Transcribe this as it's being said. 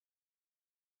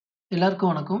எல்லாருக்கும்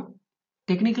வணக்கம்.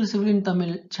 Technical civil இன்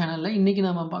தமிழ் சேனல்ல இன்னைக்கு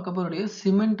நாம பார்க்க போறடைய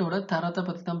சிமெண்டோட தரத்தை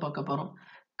பத்தி தான் பார்க்க போறோம்.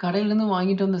 கடையிலேருந்து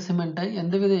வாங்கிட்டு வந்த சிமெண்ட்டை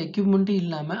எந்தவித எக்யூப்மெண்ட்டும்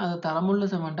இல்லாம அதை தரமுள்ள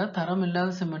சிமெண்டா தரம்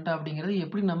இல்லாத சிமெண்டா அப்படிங்கிறது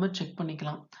எப்படி நம்ம செக்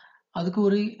பண்ணிக்கலாம். அதுக்கு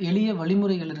ஒரு எளிய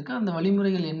வழிமுறைகள் இருக்கு. அந்த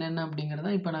வழிமுறைகள் என்னென்ன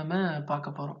அப்படிங்கிறத இப்ப நாம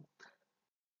பார்க்க போறோம்.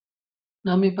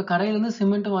 நம்ம இப்ப கடையிலேருந்து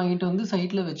சிமெண்ட் வாங்கிட்டு வந்து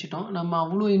சைட்ல வச்சுட்டோம். நம்ம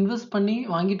அவ்வளோ இன்வெஸ்ட் பண்ணி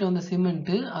வாங்கிட்டு வந்த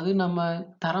சிமெண்ட் அது நம்ம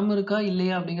தரம் இருக்கா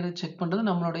இல்லையா அப்படிங்கிறத செக் பண்றது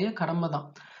நம்மளுடைய கடமை தான்.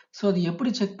 ஸோ அது எப்படி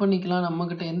செக் பண்ணிக்கலாம்,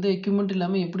 நம்மகிட்ட எந்த எக்யூப்மெண்ட்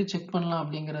இல்லாம எப்படி செக் பண்ணலாம்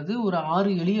அப்படிங்கிறது ஒரு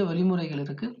 6 எளிய வழிமுறைகள்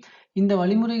இருக்கு. இந்த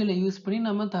வழிமுறைகளை யூஸ் பண்ணி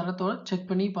நம்ம தரத்தோட செக்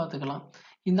பண்ணி பார்த்துக்கலாம்.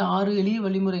 இந்த 6 எளிய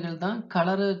வழிமுறைகள் தான்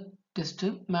கலர் டெஸ்ட்,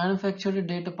 மேனுஃபேக்சர்டு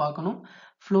டேட் பார்க்கணும்,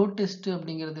 ஃப்ளோ டெஸ்ட்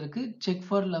அப்படிங்கிறது இருக்கு, check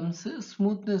for lumps,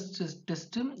 smoothness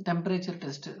test, temperature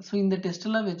test. So இந்த டெஸ்ட்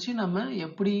எல்லாம் வச்சு நம்ம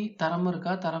எப்படி தரம்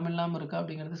இருக்கா தரம் இல்லாம இருக்கா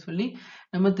அப்படிங்கறத சொல்லி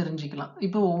நம்ம தெரிஞ்சுக்கலாம்.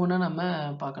 இப்போ ஒவ்வொன்றா நம்ம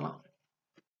பார்க்கலாம்.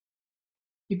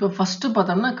 இப்போ ஃபர்ஸ்ட்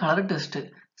பார்த்தோம்னா colour test.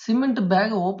 Cement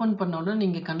back open பண்ண உடனே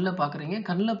நீங்க கண்ணில் பார்க்குறீங்க.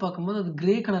 கண்ணில் பார்க்கும்போது அது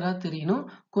கிரே கலரா தெரியணும்.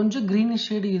 கொஞ்சம் கிரீனிஷ்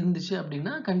ஷேடு இருந்துச்சு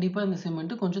அப்படின்னா கண்டிப்பா இந்த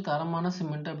சிமெண்ட் கொஞ்சம் தரமான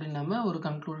சிமெண்ட் அப்படின்னு நம்ம ஒரு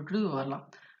கன்க்ளூடுக்கு வரலாம்.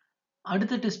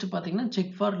 அடுத்த டெஸ்ட் பார்த்தீங்கன்னா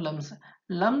செக் ஃபார் லம்ப்ஸ்.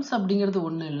 லம்ப்ஸ் அப்படிங்கிறது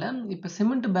ஒன்றும் இல்லை. இப்போ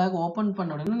சிமெண்ட் பேக் ஓப்பன்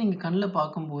பண்ண உடனே நீங்கள் கண்ணில்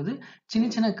பார்க்கும்போது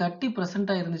சின்ன சின்ன கட்டி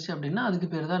ப்ரெசென்ட் ஆயிருந்துச்சு அப்படின்னா அதுக்கு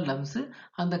பேர் தான் லம்ப்ஸ்.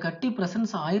 அந்த கட்டி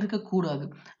ப்ரெசன்ஸ் ஆயிருக்க கூடாது.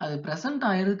 அது ப்ரெசென்ட்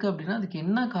ஆயிருக்கு அப்படின்னா அதுக்கு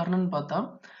என்ன காரணம்னு பார்த்தா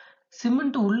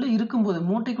சிமெண்ட் உள்ள இருக்கும்போது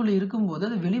மூட்டைக்குள்ள இருக்கும்போது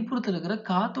அது வெளிப்புறத்துல இருக்கிற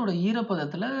காத்தோட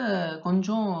ஈரப்பதத்துல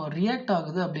கொஞ்சம் ரியாக்ட்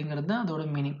ஆகுது அப்படிங்கிறது தான் அதோட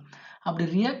மீனிங். அப்படி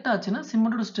ரியாக்ட் ஆச்சுன்னா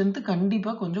சிமெண்டோட ஸ்ட்ரென்த்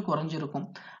கண்டிப்பா கொஞ்சம் குறைஞ்சிருக்கும்.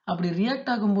 அப்படி ரியாக்ட்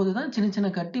ஆகும்போது தான் சின்ன சின்ன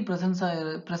கட்டி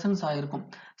பிரசன்ஸ் ஆயிருக்கும்.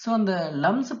 ஸோ அந்த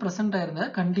லம்ஸ் பிரசன்ட் ஆயிருந்தா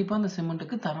கண்டிப்பா அந்த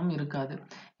சிமெண்ட்டுக்கு தரம் இருக்காது.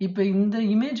 இப்போ இந்த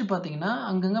இமேஜ் பார்த்தீங்கன்னா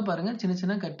அங்கங்க பாருங்க சின்ன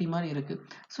சின்ன கட்டி மாதிரி இருக்கு.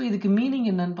 ஸோ இதுக்கு மீனிங்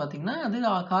என்னன்னு பார்த்தீங்கன்னா அது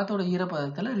காத்தோட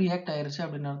ஈரப்பதத்துல ரியாக்ட் ஆயிருச்சு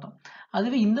அப்படின்னு அர்த்தம்.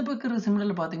 அதுவே இந்த பக்கம் இருக்கிற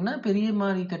சிமெண்ட்ல பார்த்தீங்கன்னா பெரிய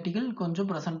மாதிரி கட்டிகள் கொஞ்சம்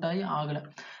பிரசன்ட் ஆகி ஆகல.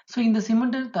 ஸோ இந்த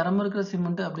சிமெண்ட் தரம் இருக்கிற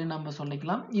சிமெண்ட் அப்படின்னு நம்ம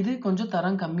சொல்லிக்கலாம். இது கொஞ்சம்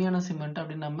தரம் கம்மியான சிமெண்ட்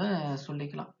அப்படின்னு நம்ம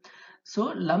சொல்லிக்கலாம். ஸோ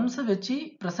லம்ஸை வச்சு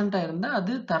ப்ரெசென்ட் ஆயிருந்தா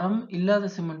அது தரம் இல்லாத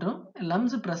சிமெண்ட்டும்,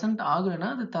 லம்ஸ் ப்ரெசென்ட் ஆகலைன்னா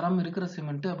அது தரம் இருக்கிற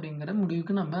சிமெண்ட் அப்படிங்கிற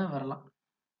முடிவுக்கு நம்ம வரலாம்.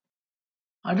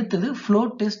 அடுத்தது ஃப்ளோ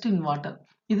டெஸ்ட் இன் வாட்டர்.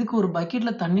 இதுக்கு ஒரு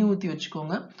பக்கெட்ல தண்ணி ஊற்றி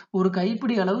வச்சுக்கோங்க. ஒரு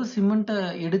கைப்பிடி அளவு சிமெண்ட்டை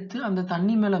எடுத்து அந்த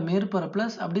தண்ணி மேல மேற்பரப்புல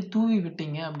அப்படியே தூவி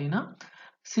விட்டீங்க அப்படின்னா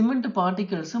சிமெண்ட்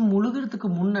பார்ட்டிகல்ஸ் முழுகிறதுக்கு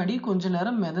முன்னாடி கொஞ்ச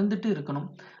நேரம் மிதந்துட்டு இருக்கணும்.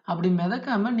 அப்படி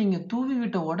மிதக்காம நீங்க தூவி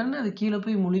விட்ட உடனே அது கீழே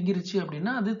போய் முழுகிருச்சு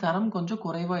அப்படின்னா அது தரம் கொஞ்சம்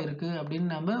குறைவா இருக்கு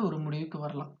அப்படின்னு நம்ம ஒரு முடிவுக்கு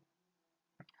வரலாம்.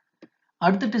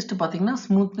 அடுத்த டெஸ்ட் பார்த்தீங்கன்னா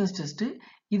ஸ்மூத்னஸ் டெஸ்ட்.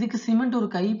 இதுக்கு சிமெண்ட் ஒரு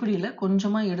கைப்பிடியில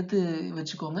கொஞ்சமா எடுத்து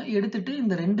வச்சுக்கோங்க. எடுத்துட்டு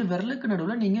இந்த 2 விரலுக்கு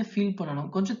நடுவுல நீங்க ஃபீல் பண்ணணும்.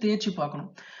 கொஞ்சம் தேய்ச்சு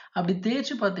பார்க்கணும். அப்படி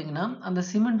தேய்ச்சு பார்த்தீங்கன்னா அந்த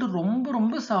சிமெண்ட் ரொம்ப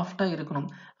ரொம்ப சாஃப்டா இருக்கணும்.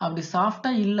 அப்படி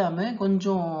சாஃப்டா இல்லாம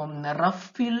கொஞ்சம் ரஃப்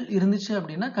ஃபீல் இருந்துச்சு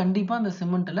அப்படின்னா கண்டிப்பா அந்த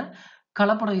சிமெண்ட்ல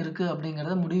கலப்படம் இருக்கு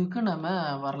அப்படிங்கிறத முடிவுக்கு நம்ம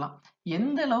வரலாம்.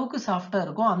 எந்த அளவுக்கு சாஃப்டா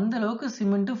இருக்கோ அந்த அளவுக்கு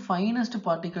சிமெண்ட் ஃபைனஸ்ட்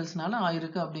பார்ட்டிகல்ஸ்னால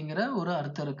ஆயிருக்கு அப்படிங்கிற ஒரு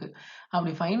அர்த்தம் இருக்கு.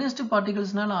 அப்படி ஃபைனஸ்ட்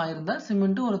பார்ட்டிகல்ஸ்னால ஆயிருந்தா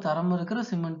சிமெண்ட் ஒரு தரம் இருக்கிற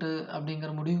சிமெண்ட் அப்படிங்கிற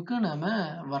முடிவுக்கு நாம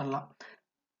வரலாம்.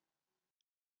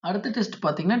 அடுத்த டெஸ்ட்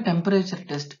பார்த்தீங்கன்னா டெம்பரேச்சர்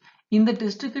டெஸ்ட். இந்த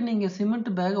டெஸ்ட்டுக்கு நீங்க சிமெண்ட்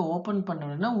பேக்கை ஓப்பன்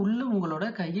பண்ணணும்னா உள்ள உங்களோட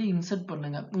கையை இன்சர்ட்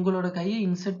பண்ணுங்க. உங்களோட கையை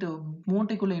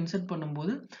மூட்டைக்குள்ள இன்சர்ட்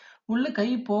பண்ணும்போது உள்ள கை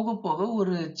போக போக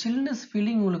ஒரு சில்னஸ்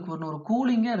ஃபீலிங் உங்களுக்கு வரணும். ஒரு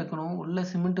கூலிங்கா இருக்கணும் உள்ள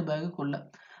சிமெண்ட் பேக்குக்குள்ள.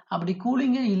 அப்படி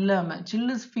கூலிங்கே இல்லாம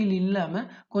சில்னஸ் ஃபீல் இல்லாம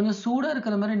கொஞ்சம் சூடா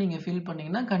இருக்கிற மாதிரி நீங்க ஃபீல்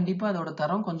பண்ணீங்கன்னா கண்டிப்பா அதோட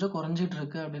தரம் கொஞ்சம் குறைஞ்சிட்டு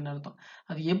இருக்கு அப்படின்னு அர்த்தம்.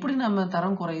 அது எப்படி நம்ம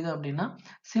தரம் குறையுது அப்படின்னா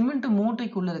சிமெண்ட்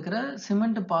மூட்டைக்குள்ள இருக்கிற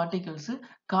சிமெண்ட் பார்ட்டிகல்ஸ்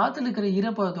காத்துல இருக்கிற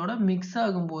ஈரப்பதத்தோட மிக்ஸ்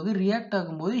ஆகும்போது ரியாக்ட்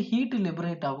ஆகும்போது ஹீட்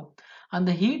லிபரேட் ஆகும்.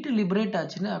 அந்த ஹீட் லிபரேட்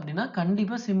ஆச்சுன்னு அப்படின்னா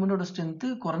கண்டிப்பா சிமெண்டோட ஸ்ட்ரென்த்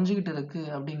குறைஞ்சிக்கிட்டு இருக்கு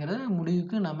அப்படிங்கிற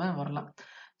முடிவுக்கு நம்ம வரலாம்.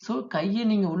 ஸோ கையை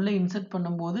நீங்க உள்ள இன்சர்ட்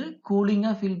பண்ணும்போது கூலிங்கா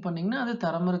ஃபீல் பண்ணீங்கன்னா அது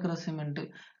தரம் இருக்கிற சிமெண்ட்.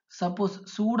 சப்போஸ்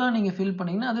சூடா நீங்க ஃபீல்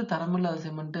பண்ணீங்கன்னா அது தரமில்லாத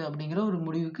சிமெண்ட் அப்படிங்கிற ஒரு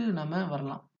முடிவுக்கு நம்ம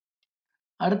வரலாம்.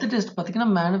 அடுத்த டெஸ்ட் பார்த்தீங்கன்னா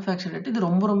மேனுஃபேக்சர் டேட். இது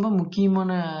ரொம்ப ரொம்ப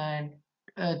முக்கியமான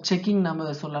செக்கிங்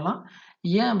நம்ம சொல்லலாம்.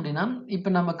 ஏன் அப்படின்னா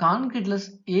இப்ப நம்ம கான்கிரீட்ல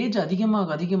ஏஜ்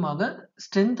அதிகமாக அதிகமாக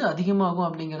ஸ்ட்ரென்த் அதிகமாகும்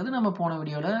அப்படிங்கிறது நம்ம போன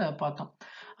வீடியோல பார்த்தோம்.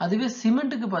 அதுவே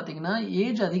சிமெண்ட்டுக்கு பார்த்தீங்கன்னா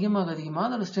ஏஜ் அதிகமாக அதிகமாக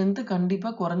அதோட ஸ்ட்ரென்த்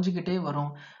கண்டிப்பா குறைஞ்சிக்கிட்டே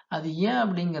வரும். அது ஏன்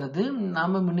அப்படிங்கிறது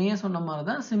நாம முன்னையே சொன்ன மாதிரி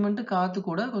தான் சிமெண்ட் காத்து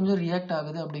கூட கொஞ்சம் ரியாக்ட்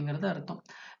ஆகுது அப்படிங்கிறது அர்த்தம்.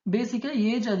 பேசிக்கா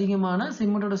ஏஜ் அதிகமான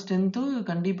சிமெண்டோட ஸ்ட்ரென்த்தும்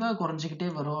கண்டிப்பா குறைஞ்சிக்கிட்டே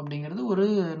வரும் அப்படிங்கிறது ஒரு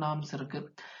நார்ம்ஸ் இருக்கு.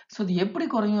 ஸோ இது எப்படி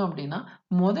குறையும் அப்படின்னா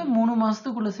 3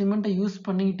 மாசத்துக்குள்ள சிமெண்ட்டை யூஸ்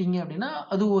பண்ணிக்கிட்டீங்க அப்படின்னா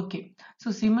அது ஓகே. ஸோ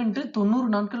சிமெண்ட்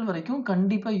 90 நாட்கள் வரைக்கும்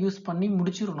கண்டிப்பா யூஸ் பண்ணி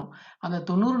முடிச்சிடணும். அந்த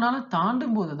 90 நாளை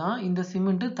தாண்டும் போது தான் இந்த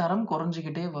சிமெண்ட் தரம்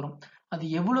குறைஞ்சிக்கிட்டே வரும். அது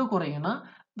எவ்வளவு குறையும்னா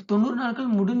 90 நாட்கள்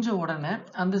முடிஞ்ச உடனே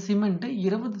அந்த சிமெண்ட்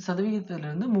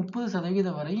 20%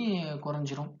 30% வரை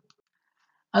குறைஞ்சிரும்.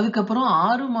 அதுக்கப்புறம்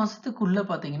 6 மாசத்துக்குள்ள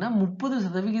பார்த்தீங்கன்னா,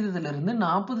 30%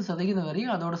 40% வரை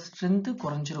அதோட ஸ்ட்ரென்த்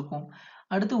குறைஞ்சிருக்கும்.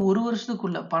 அடுத்து 1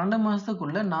 வருஷத்துக்குள்ள 12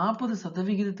 மாசத்துக்குள்ள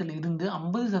 40%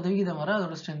 50% வரை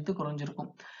அதோட ஸ்ட்ரென்த் குறைஞ்சிருக்கும்.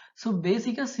 ஸோ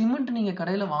பேசிக்கா சிமெண்ட் நீங்க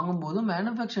கடையில வாங்கும்போது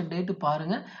மேனுஃபேக்சர் டேட்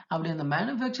பாருங்க. அப்படி அந்த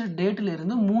மேனுஃபேக்சர் டேட்ல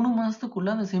இருந்து 3 மாசத்துக்குள்ள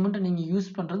அந்த சிமெண்ட்ட நீங்க யூஸ்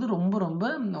பண்றது ரொம்ப ரொம்ப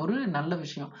ஒரு நல்ல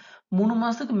விஷயம். 3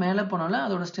 மாசத்துக்கு மேல போனாலும்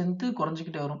அதோட ஸ்ட்ரென்த்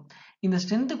குறைஞ்சுக்கிட்டே வரும். இந்த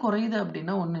ஸ்ட்ரென்த் குறையுது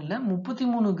அப்படின்னா ஒண்ணும் இல்ல.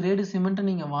 33 கிரேடு சிமெண்ட்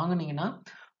நீங்க வாங்குனீங்கன்னா,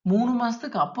 3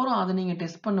 மாசத்துக்கு அப்புறம் அத நீங்க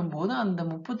டெஸ்ட் பண்ணும்போது, அந்த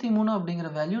 33 அப்படிங்கிற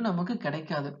வேல்யூ நமக்கு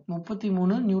கிடைக்காது.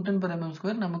 33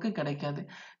 நியூட்டன்/mm² நமக்கு கிடைக்காது.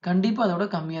 கண்டிப்பா அதோட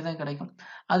கம்மியா தான் கிடைக்கும்.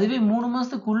 அதுவே 3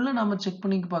 மாசத்துக்குள்ள நம்ம செக்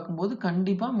பண்ணி பார்க்கும்போது,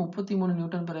 கண்டிப்பா 33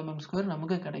 நியூட்டன்/mm²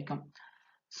 நமக்கு கிடைக்கும்.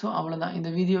 ஸோ அவ்வளோதான். இந்த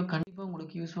வீடியோ கண்டிப்பா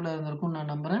உங்களுக்கு யூஸ்ஃபுல்லா இருந்திருக்கும்னு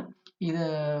நான் நம்புறேன். இத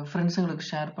ஃப்ரெண்ட்ஸுங்களுக்கு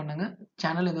ஷேர் பண்ணுங்க.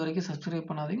 சேனல் இதுவரைக்கும் சப்ஸ்கிரைப்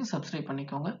பண்ணாதீங்க, சப்ஸ்கிரைப்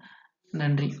பண்ணிக்கோங்க.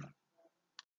 நன்றி.